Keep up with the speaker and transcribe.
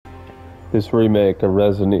This remake of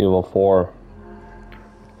Resident Evil 4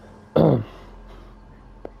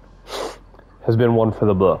 has been one for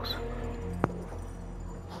the books.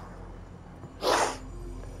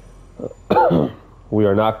 We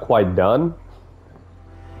are not quite done.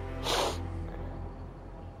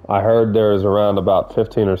 I heard there's around about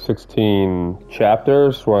 15 or 16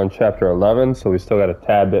 chapters. We're on chapter 11, so we still got a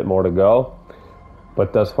tad bit more to go.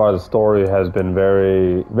 But thus far, the story has been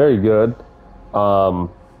very, very good.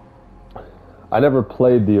 I never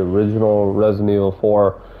played the original Resident Evil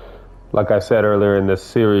 4. Like I said earlier in this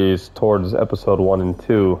series, towards episode 1 and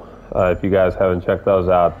 2, if you guys haven't checked those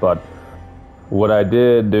out. But what I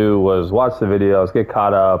did do was watch the videos, get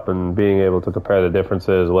caught up, and being able to compare the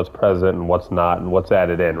differences, what's present and what's not, and what's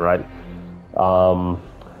added in, right? Oh,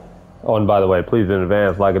 and by the way, please in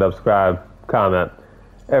advance, like it, subscribe, comment,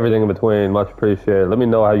 everything in between, much appreciated. Let me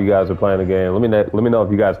know how you guys are playing the game. Let me know if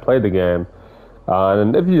you guys played the game.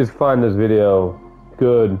 And if you just find this video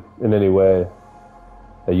good in any way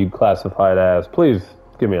that you'd classify it as, please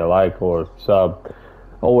give me a like or sub.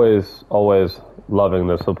 Always loving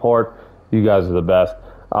the support. You guys are the best.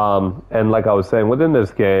 And like I was saying, within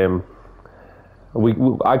this game,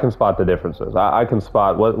 I can spot the differences. I can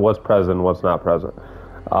spot what's present and what's not present.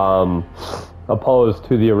 Opposed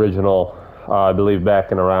to the original, I believe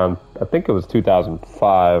back in around, I think it was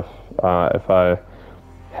 2005, if I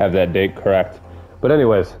have that date correct. But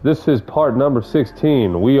anyways, this is part number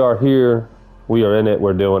 16. We are here. We are in it.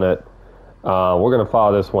 We're doing it. We're going to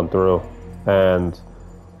follow this one through. And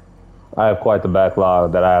I have quite the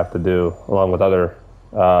backlog that I have to do, along with other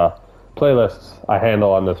playlists I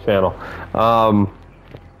handle on this channel,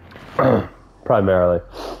 primarily.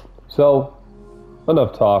 So,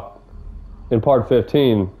 enough talk. In part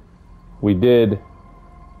 15, we did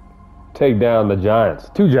take down the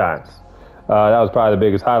giants, 2 giants. That was probably the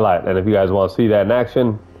biggest highlight. And if you guys want to see that in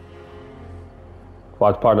action,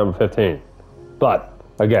 watch part number 15. But,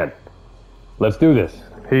 again, let's do this.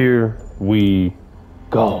 Here we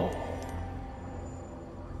go.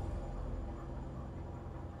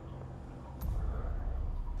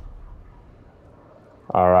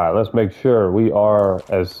 All right, let's make sure we are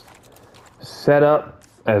as set up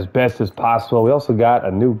as best as possible. We also got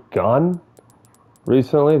a new gun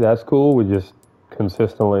recently. That's cool. We just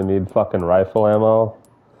consistently need fucking rifle ammo.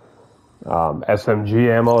 SMG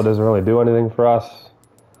ammo doesn't really do anything for us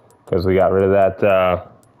because we got rid of that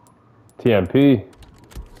TMP.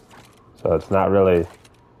 So it's not really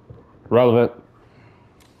relevant.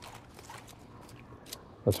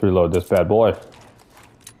 Let's reload this bad boy.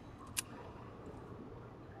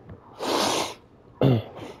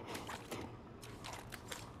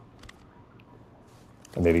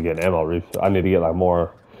 I need to get ammo refill. I need to get like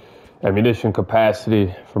more ammunition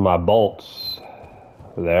capacity for my bolts.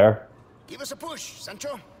 There. Give us a push,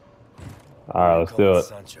 Sancho. All right, let's do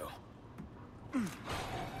it.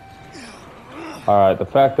 All right, the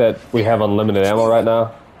fact that we have unlimited ammo right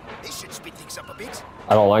now, This should speed things up a bit.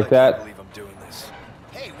 I don't like I that. believe I'm doing this.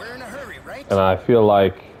 Hey, we're in a hurry, right? And I feel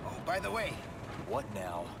like Oh, by the way, What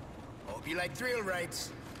now? hope you like thrill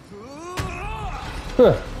rides.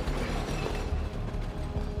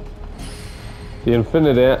 the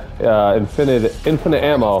infinite ammo.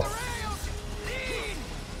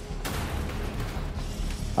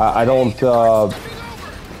 I don't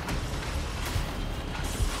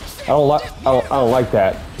like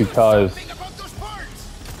that because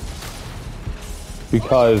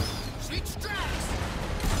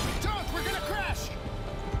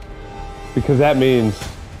that means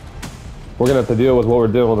we're gonna have to deal with what we're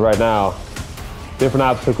dealing with right now. Different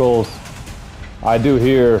obstacles. I do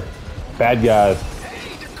hear bad guys.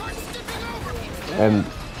 And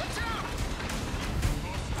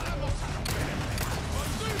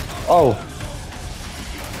oh,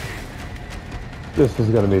 this is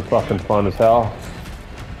gonna be fucking fun as hell.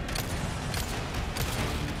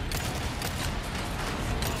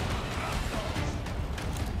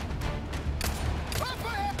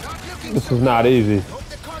 This is not easy.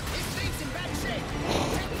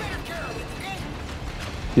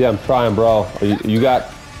 Yeah, I'm trying, bro. You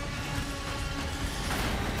got.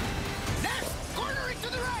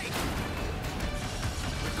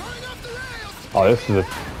 Oh, this is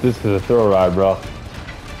a thrill ride, bro.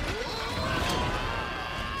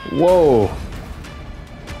 Whoa.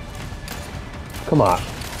 Come on.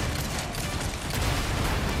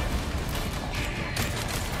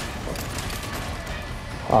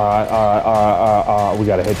 All right. We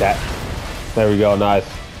gotta hit that. There we go. Nice.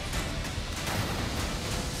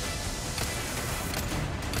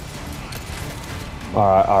 All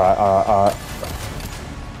right.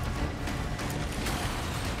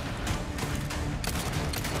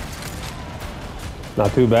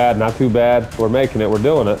 Not too bad, not too bad. We're making it, we're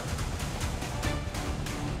doing it.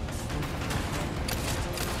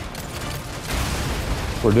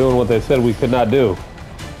 We're doing what they said we could not do.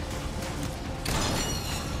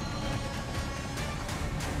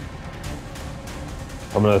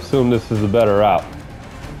 I'm gonna assume this is the better route.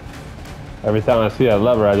 Every time I see that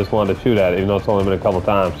lever, I just wanted to shoot at it, even though it's only been a couple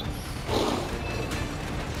times.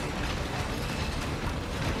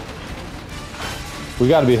 We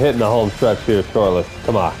gotta be hitting the home stretch here shortly.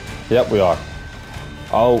 Come on. Yep, we are.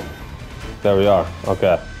 Oh, there we are.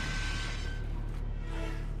 Okay.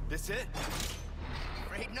 This it?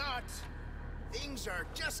 Afraid not. Things are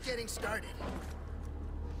just getting started.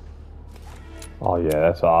 Oh yeah,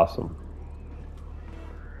 that's awesome.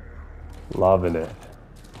 Loving it.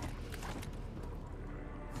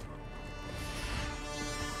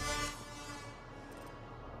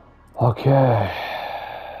 Okay.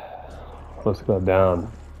 Let's go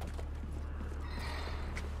down.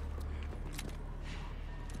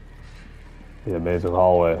 The amazing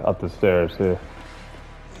hallway up the stairs here.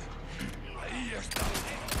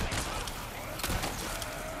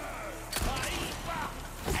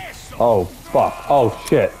 Oh, fuck. Oh,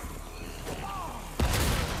 shit.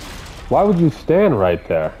 Why would you stand right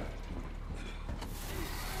there?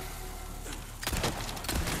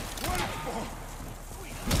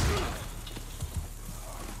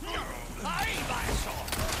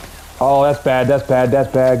 Oh, that's bad, that's bad,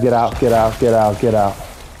 that's bad. Get out, get out, get out, get out.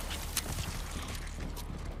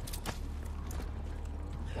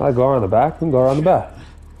 Can I go around the back? I can go around the back.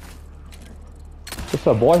 What's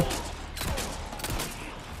up, boy?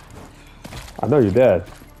 I know you're dead.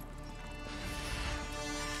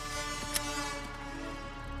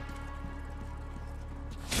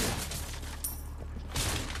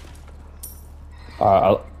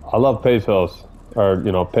 I love pesos, or,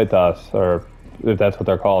 you know, petas, or if that's what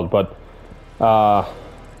they're called, but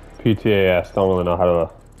PTAS, don't really know how to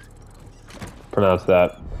pronounce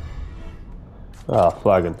that.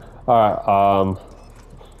 Flagging. Alright,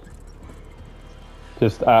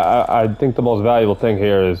 just, I think the most valuable thing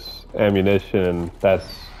here is ammunition. That's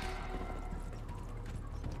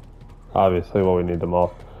obviously what we need the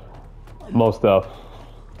most. Most of.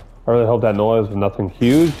 I really hope that noise was nothing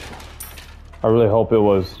huge. I really hope it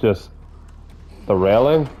was just the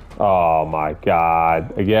railing. Oh my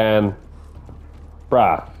god. Again.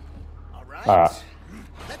 Bruh. Alright.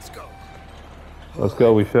 Let's go. Let's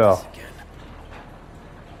go, we shall.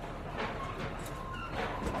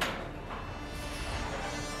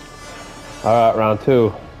 Alright, round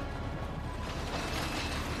two.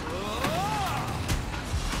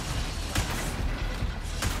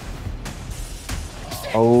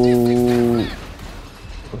 Oh.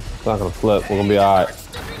 It's not gonna flip. We're gonna be alright.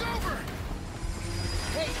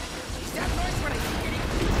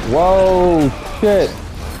 Whoa, shit.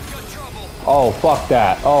 Oh, fuck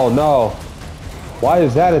that. Oh, no. Why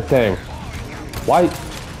is that a thing? Why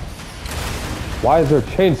is there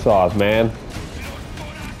chainsaws, man?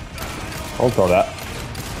 Don't throw that.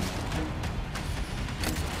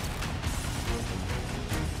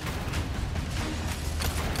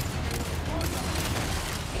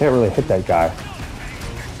 Can't really hit that guy.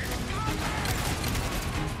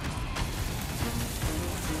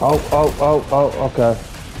 Oh, okay.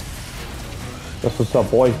 That's what's up,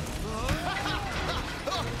 boy.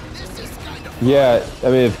 Yeah, I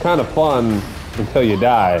mean, it's kind of fun until you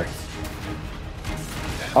die.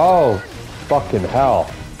 Oh, fucking hell.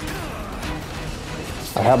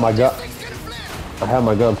 I have my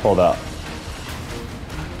gun pulled out.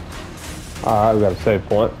 Alright, we got a save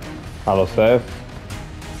point. Auto save.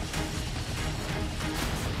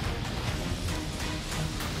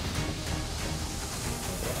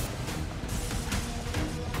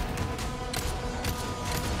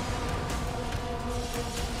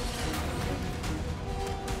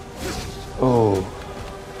 Oh.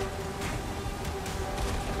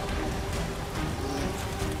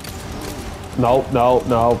 No.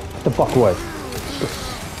 Get the fuck away.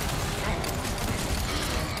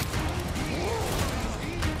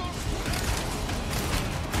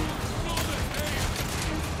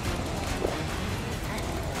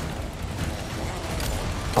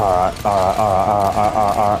 Alright.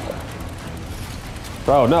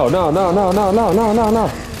 Bro, no.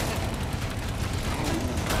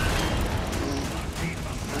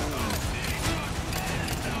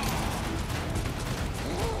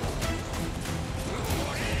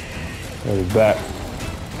 There he's back.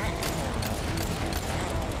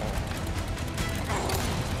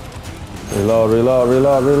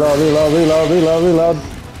 Reload.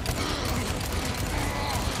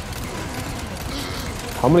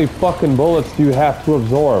 How many fucking bullets do you have to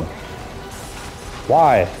absorb?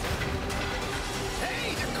 Why?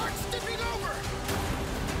 Hey, the cart's tipping over!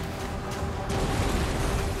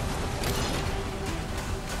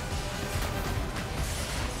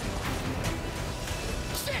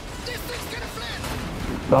 Shit! This thing's gonna flip!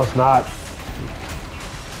 No, it's not.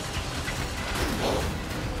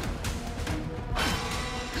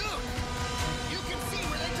 Look! You can see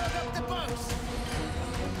where they dug up the boats!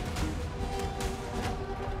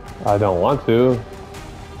 I don't want to.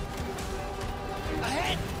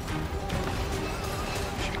 Ahead!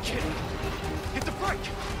 You're kidding. Hit the brake.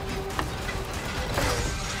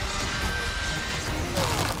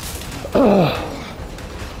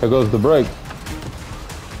 There goes the brake.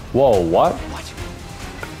 Whoa, what? What?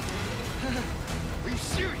 Are you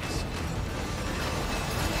serious?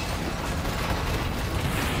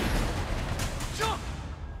 Jump!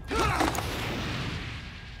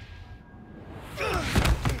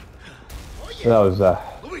 Oh yeah! That was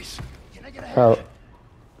Luis, Can I get a hell. hand?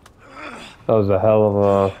 That was a hell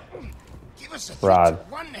of Give us a Rod.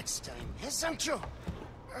 3-1 next time, eh, Sancho?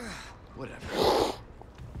 whatever.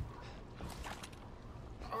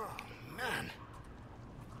 Oh, man.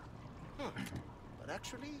 Huh. But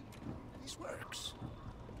actually, this works.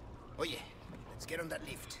 Oh yeah, let's get on that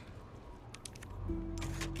lift.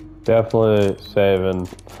 definitely saving.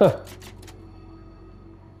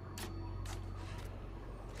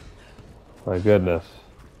 My goodness.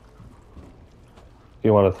 If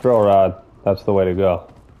you want to throw rod, that's the way to go.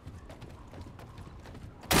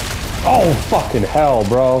 Oh, fucking hell,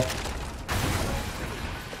 bro.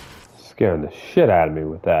 Scaring the shit out of me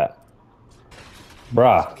with that.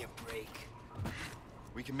 Bruh. Give me a break.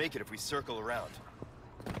 We can make it if we circle around.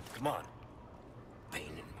 Come on. Pain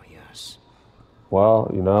in my ass. Well,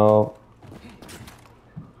 you know,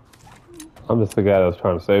 I'm just the guy that was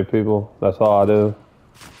trying to save people. That's all I do.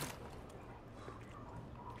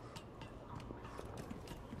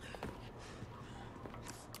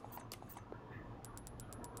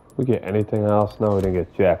 We get anything else? No, we didn't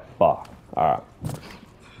get jack. Fuck. Alright.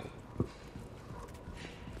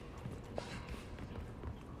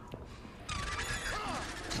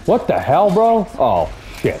 What the hell, bro? Oh,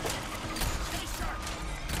 shit. Stay sharp.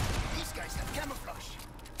 These guys have camouflage.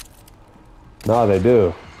 No, they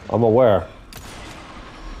do. I'm aware.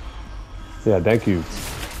 Yeah, thank you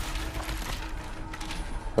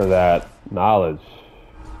for that knowledge.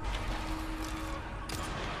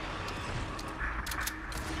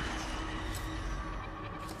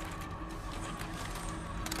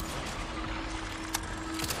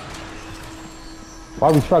 Why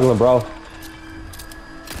are we struggling, bro?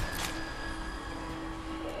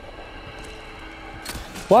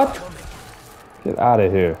 What? Get out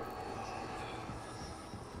of here.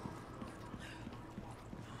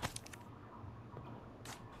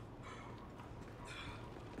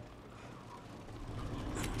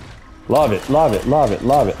 Love it, love it, love it,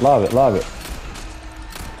 love it, love it, love it.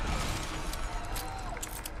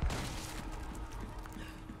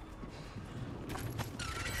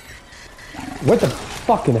 What the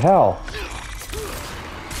fucking hell?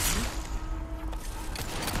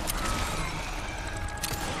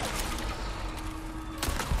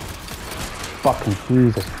 Fucking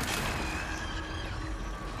Jesus.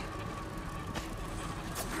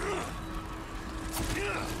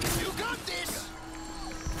 You got this.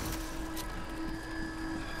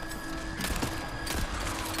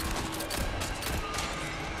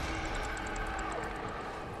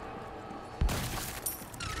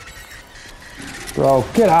 Bro,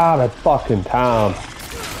 get out of fucking town.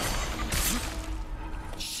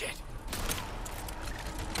 Shit.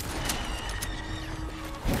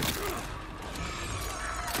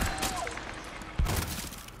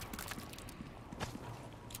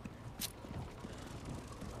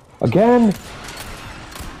 Again?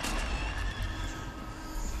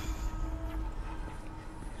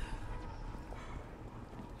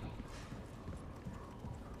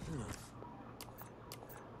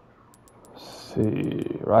 Let's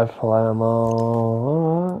see, rifle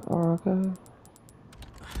ammo. Alright, okay.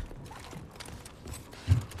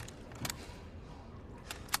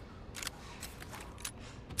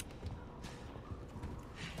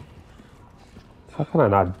 How can I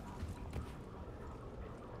not?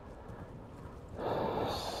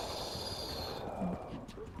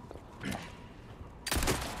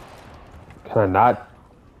 Can I not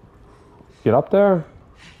get up there?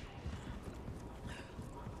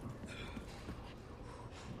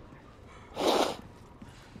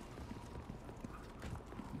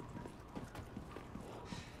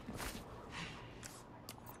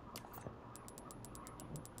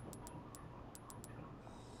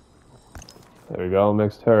 There we go,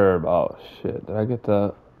 mixed herb. Oh shit, did I get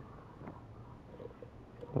the...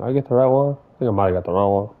 Did I get the right one? I think I might have got the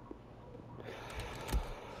wrong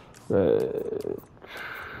one.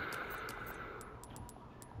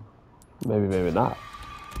 Maybe, maybe not.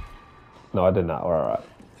 No, I did not. We're alright.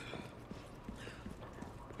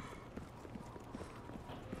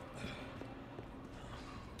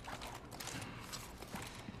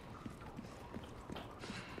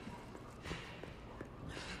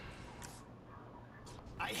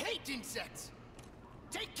 I hate insects.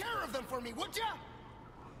 Take care of them for me, would ya?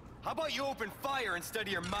 How about you open fire instead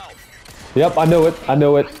of your mouth? Yep, I knew it. I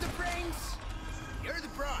knew it. I'm the brains. You're the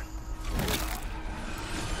brawn.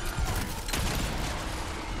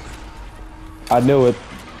 I knew it.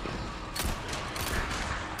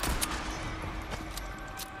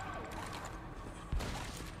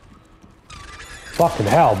 Fucking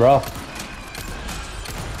hell, bro.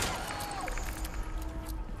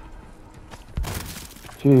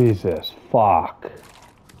 Jesus, fuck.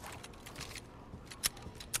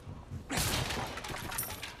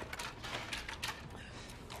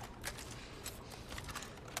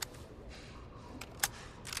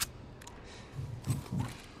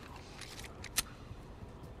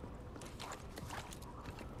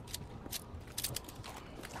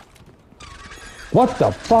 What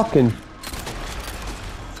the fucking...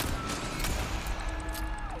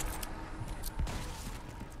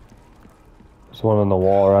 There's one on the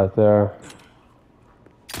wall right there.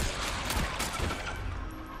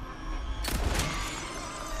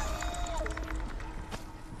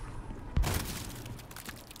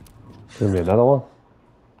 Gonna be another one?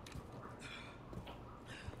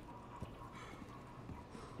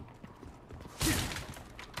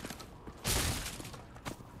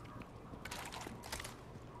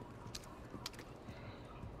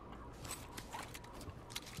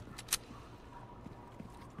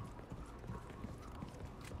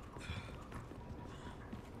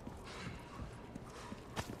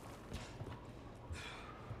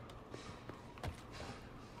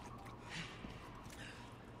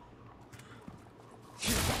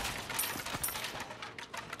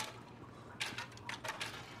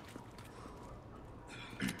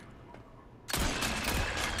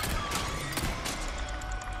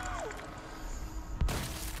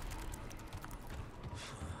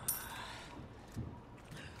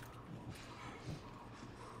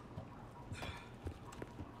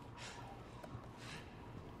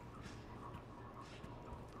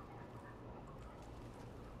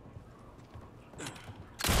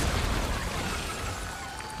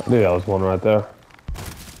 I knew that was one right there.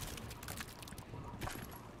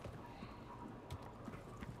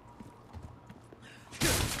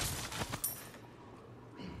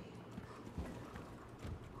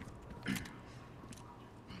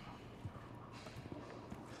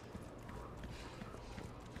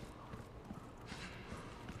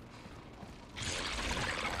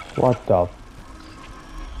 What the?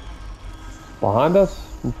 Behind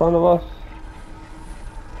us? In front of us?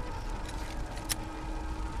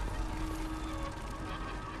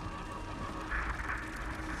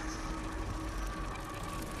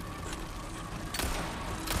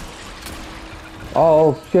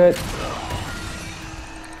 Oh shit.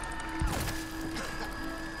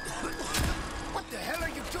 What the hell are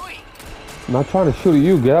you doing? I'm not trying to shoot at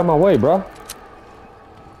you. Get out of my way, bro.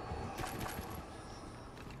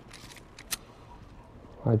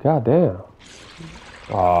 My goddamn.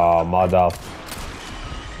 Oh, mother.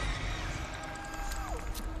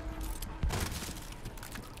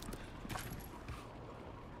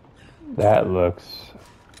 That looks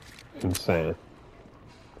insane.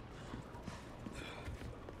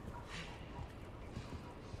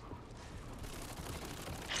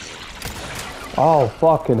 Oh,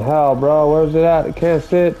 fucking hell, bro. Where's it at? Can't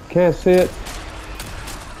see it. Can't see it.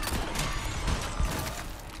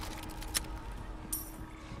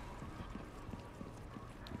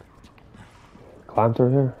 Climb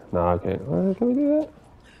through here? No, I can't. Can we do that?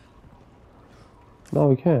 No,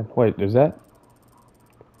 we can. Wait, is that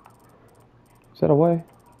a way?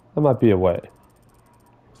 That might be a way.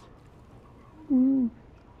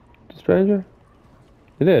 Stranger?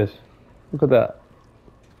 It is. Look at that.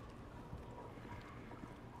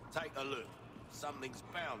 Take a look. Something's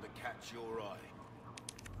bound to catch your eye.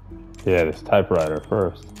 Yeah, this typewriter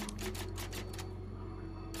first.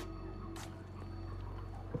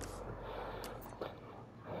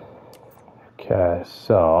 Okay,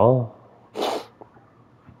 so...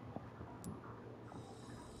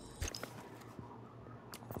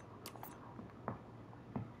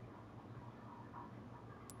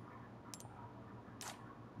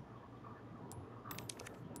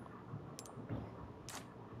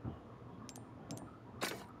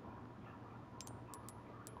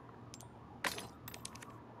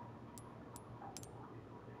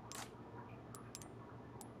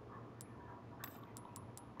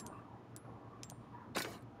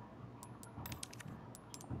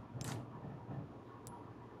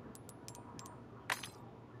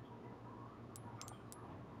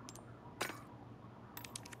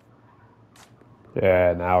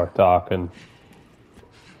 Yeah, now we're talking.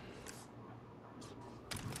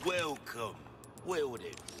 Welcome. Well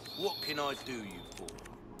then, what can I do you for?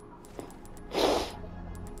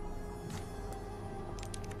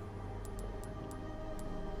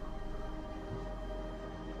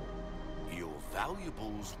 Your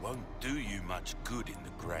valuables won't do you much good in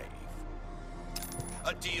the grave.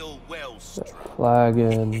 A deal well struck.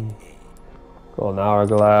 Flagon. Golden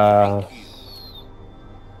hourglass.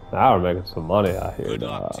 Now we're making some money out here. Good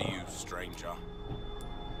luck to you, stranger.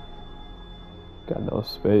 Got no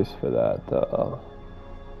space for that.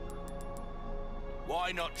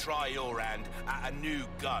 Why not try your hand at a new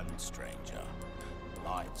gun, stranger?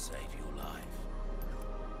 Might save your life.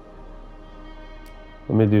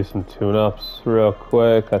 Let me do some tune-ups real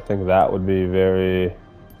quick. I think that would be very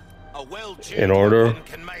A in order. weapon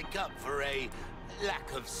can make up for a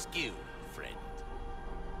lack of skill, friend.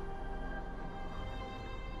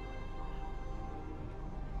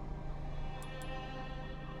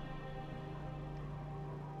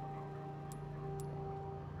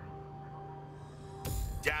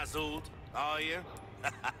 Dazzled, are you?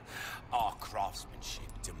 Our craftsmanship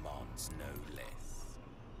demands no less.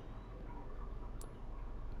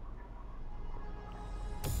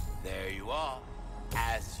 There you are,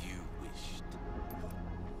 as you wished.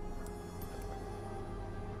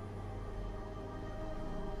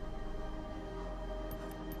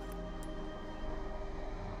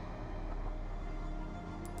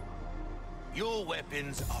 Your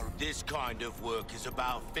weapons are... This kind of work is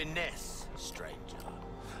about finesse, stranger.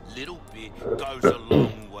 Little bit goes a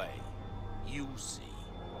long way. You'll see.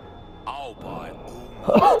 I'll buy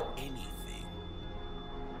almost anything.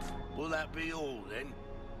 Will that be all, then?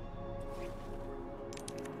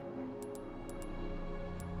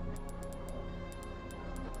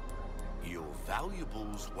 Your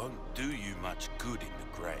valuables won't do you much good in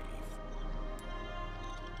the grave.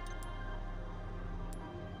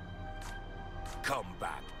 Come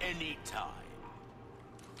back anytime.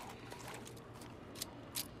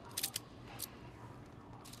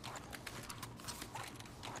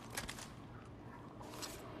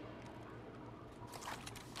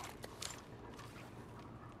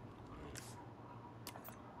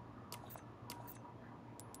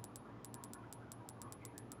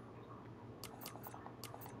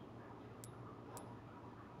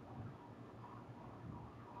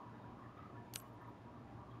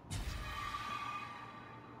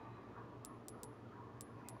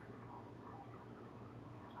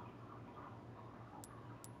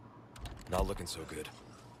 Not looking so good.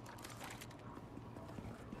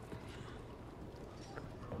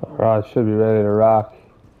 Alright, should be ready to rock.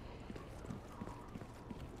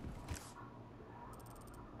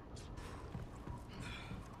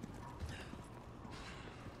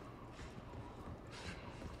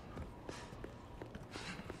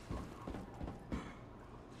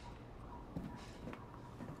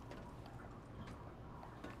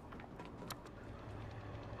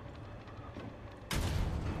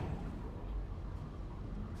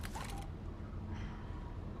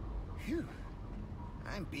 Phew.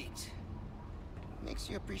 I'm beat. Makes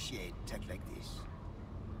you appreciate tech like this.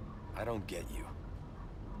 I don't get you.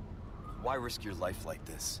 Why risk your life like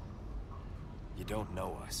this? You don't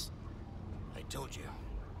know us. I told you.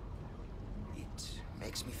 It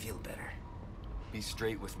makes me feel better. Be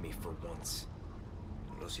straight with me for once.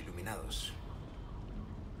 Los Iluminados.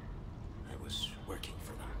 I was working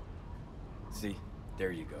for them. See?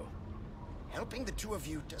 There you go. Helping the two of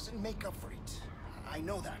you doesn't make up for it. I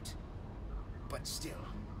know that. But still,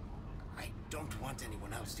 I don't want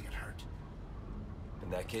anyone else to get hurt. In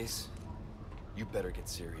that case, you better get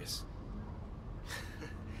serious.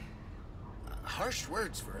 Harsh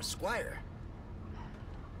words for a squire.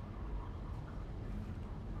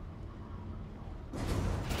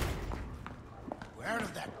 We're out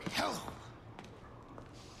of that hellhole.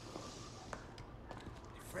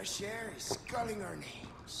 The fresh air is sculling our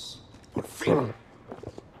names. Por fin.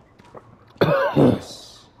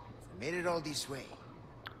 Yes, we made it all this way.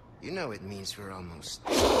 You know it means we're almost...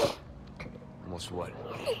 Almost what?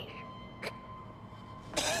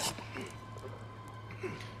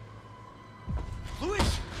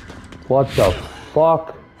 Luis! What the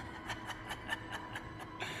fuck?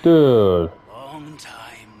 Dude. Long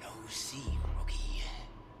time no see, rookie.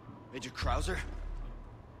 Major Krauser?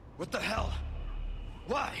 What the hell?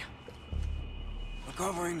 Why?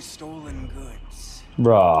 Recovering stolen goods.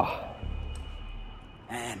 Bruh.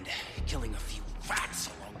 And killing a few rats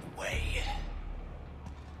along the way.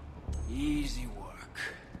 Easy work.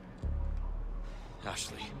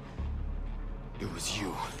 Ashley. It was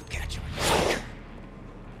you. Catch him.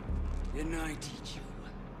 Didn't I teach you?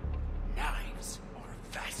 Knives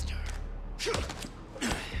faster.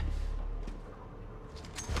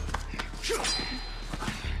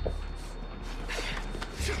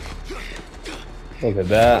 Look at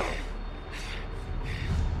that.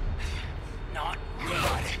 Not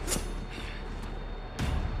good.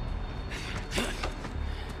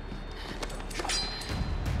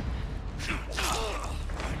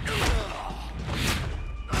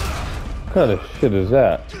 What kind of shit is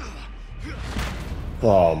that?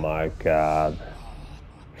 Oh my god.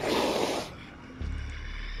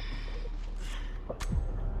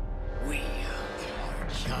 We are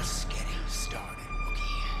just getting started,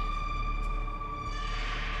 Rookie.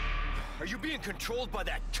 Are you being controlled by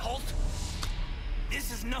that cult?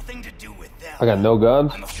 This has nothing to do with them. I got no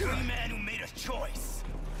guns. I'm a free man who made a choice.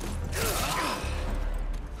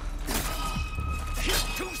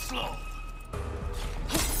 Too slow.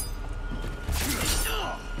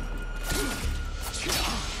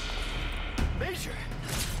 Major,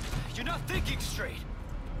 you're not thinking straight.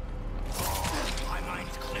 My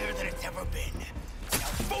mind's clearer than it's ever been. Now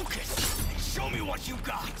focus and show me what you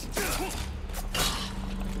got.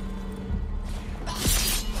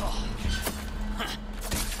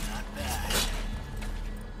 Not bad.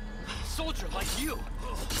 Soldier like you.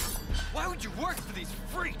 Why would you work for these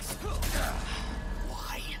freaks?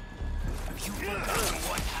 Why? Have you forgotten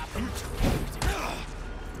what happened 2 years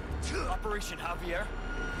ago? Operation Javier?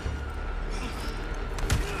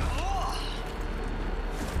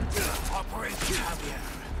 Operation Javier.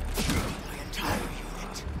 The entire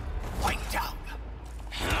unit wiped out.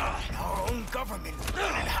 Our own government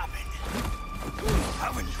let it happen.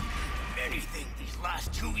 Haven't you done anything these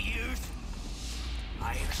last 2 years?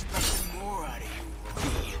 I expected more out of you,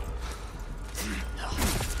 Rookie.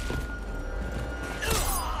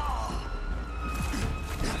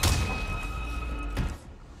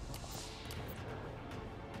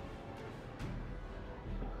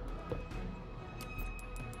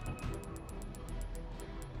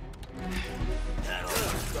 That all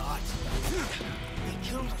you got? They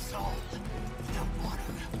killed us all. Without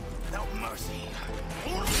honor, without mercy.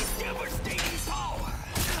 Only devastating power.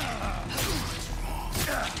 What's wrong?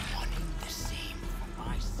 Wanting the same for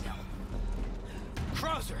myself.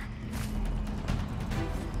 Krauser!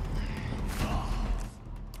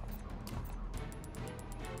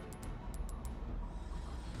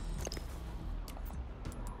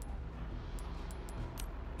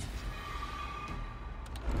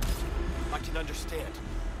 I can understand.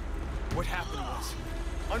 What happened was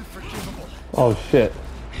unforgivable. Oh shit.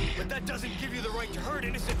 But that doesn't give you the right to hurt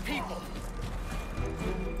innocent people.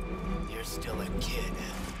 You're still a kid,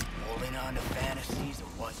 holding on to fantasies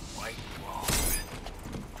of what's right and wrong.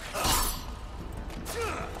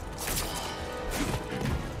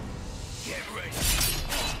 Get ready.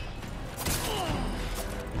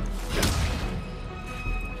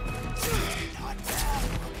 Not bad,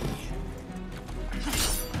 Rookie.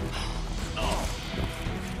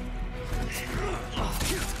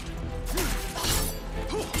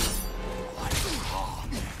 What's wrong?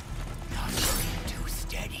 Not looking too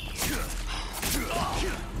steady.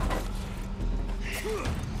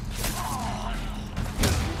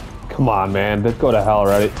 Come on, man. Let's go to hell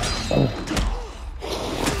already.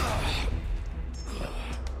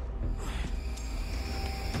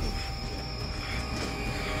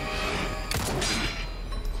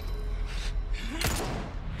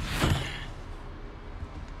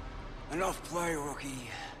 Enough play, Rookie.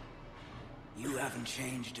 You haven't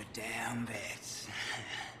changed a damn bit.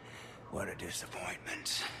 What a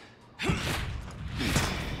disappointment.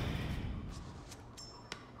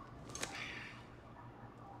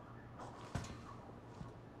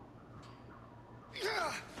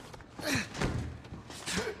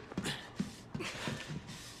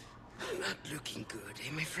 Not looking good,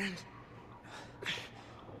 eh, my friend?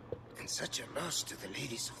 And such a loss to the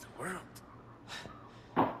ladies of the world.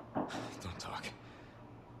 Don't talk.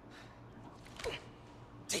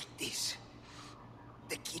 Take this.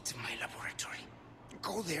 The key to my laboratory.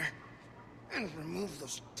 Go there and remove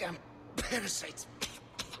those damn parasites.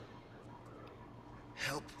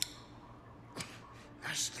 Help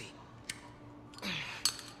Ashley.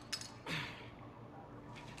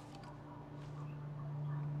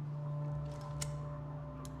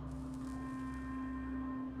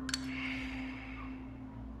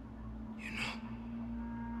 You know,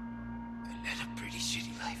 I led a pretty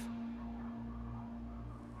shitty life.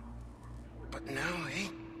 But now, eh?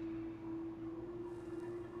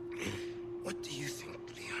 What do you think,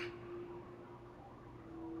 Leon?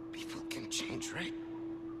 People can change, right?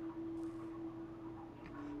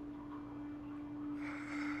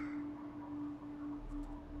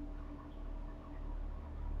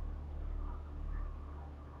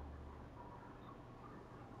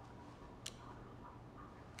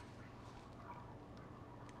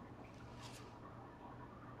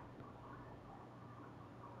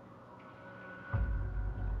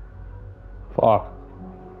 Fuck.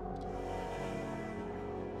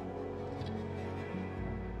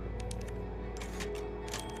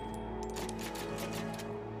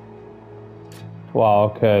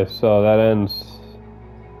 Wow, okay, so that ends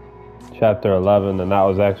chapter 11, and that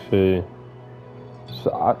was actually...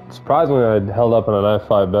 surprisingly, I held up in a knife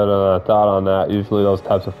fight better than I thought on that. Usually those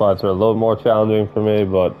types of fights are a little more challenging for me,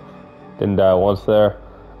 but didn't die once there.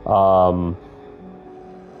 That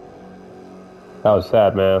was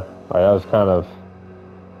sad, man. Like, that was kind of...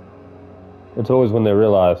 It's always when they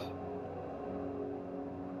realize,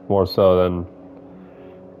 more so than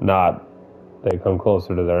not, they come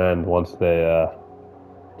closer to their end once they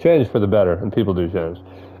change for the better, and people do change.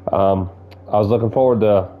 I was looking forward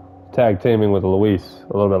to tag teaming with Luis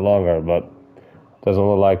a little bit longer, but doesn't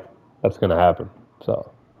look like that's going to happen.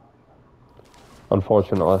 So,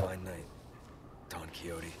 unfortunately. Fine night, Don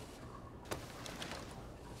Quixote.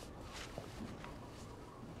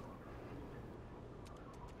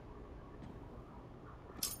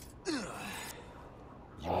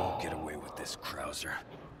 You won't get away with this, Krauser.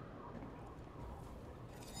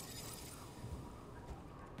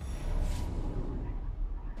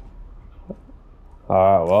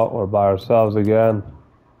 Alright, well, we're by ourselves again.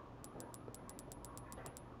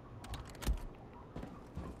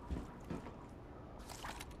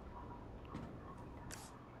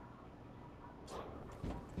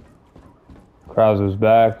 Krauser's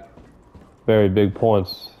back. Very big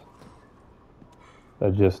points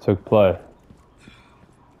that just took play.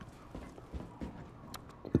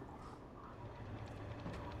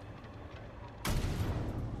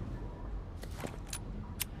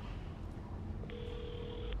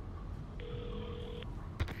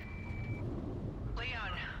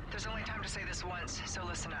 Leon, there's only time to say this once, so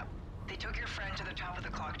listen up. They took your friend to the top of the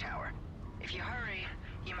clock tower. If you hurry,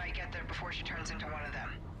 you might get there before she turns into one of them.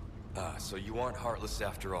 So you aren't heartless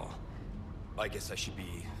after all. I guess I should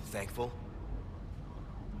be thankful?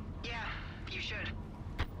 Yeah, you should.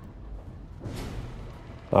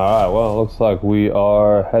 Alright, well, it looks like we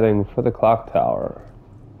are heading for the clock tower.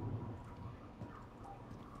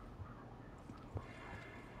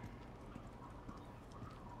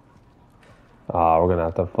 We're gonna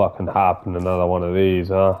have to fucking hop in another one of these,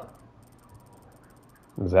 huh?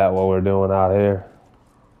 Is that what we're doing out here?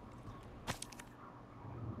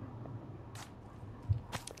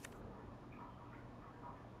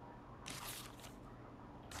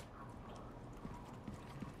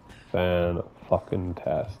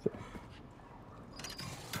 Fan-fucking-tastic.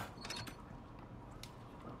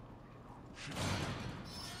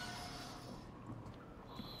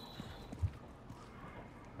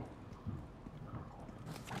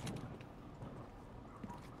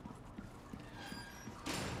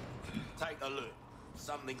 Take a look.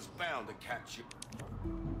 Something's bound to catch you.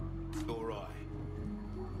 All right.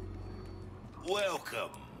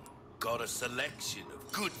 Welcome. Got a selection of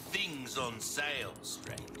good things on sale,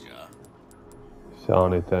 stranger. Sell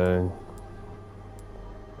anything.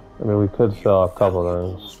 I mean, we could sell a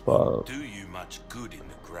couple things, but Do you much good in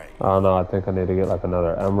the grave? I don't know. I think I need to get like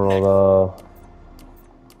another emerald, though.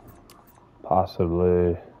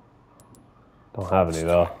 Possibly. Don't have any,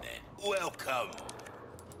 though. Welcome.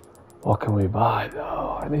 What can we buy,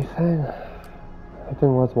 though? Anything?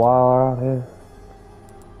 Anything worthwhile out here?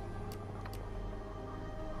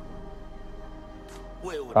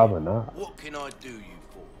 Well, Probably then, not. What can I do you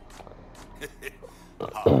for?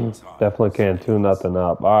 Hard times. Definitely can't tune nothing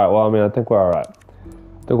up. All right. Well, I mean, I think we're all right.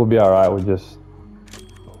 I think we'll be all right. We just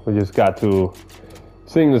got to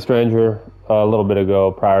seeing the stranger a little bit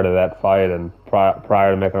ago, prior to that fight, and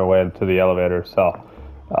prior to making our way into the elevator. So,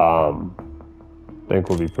 I think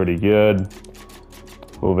we'll be pretty good.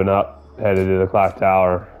 Moving up, headed to the clock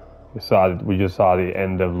tower. We just saw the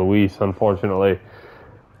end of Luis, unfortunately.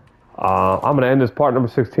 I'm going to end this part number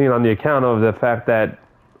 16 on the account of the fact that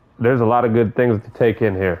there's a lot of good things to take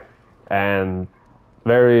in here, and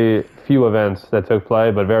very few events that took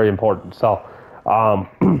place, but very important. So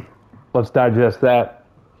let's digest that,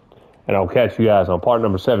 and I'll catch you guys on part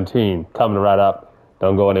number 17 coming right up.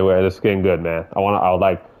 Don't go anywhere. This is getting good, man. I want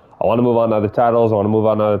to move on to other titles. I want to move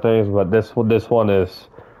on to other things, but this one is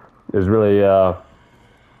really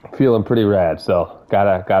feeling pretty rad. So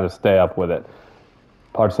gotta stay up with it.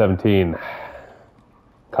 Part 17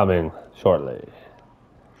 coming shortly.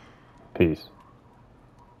 Peace.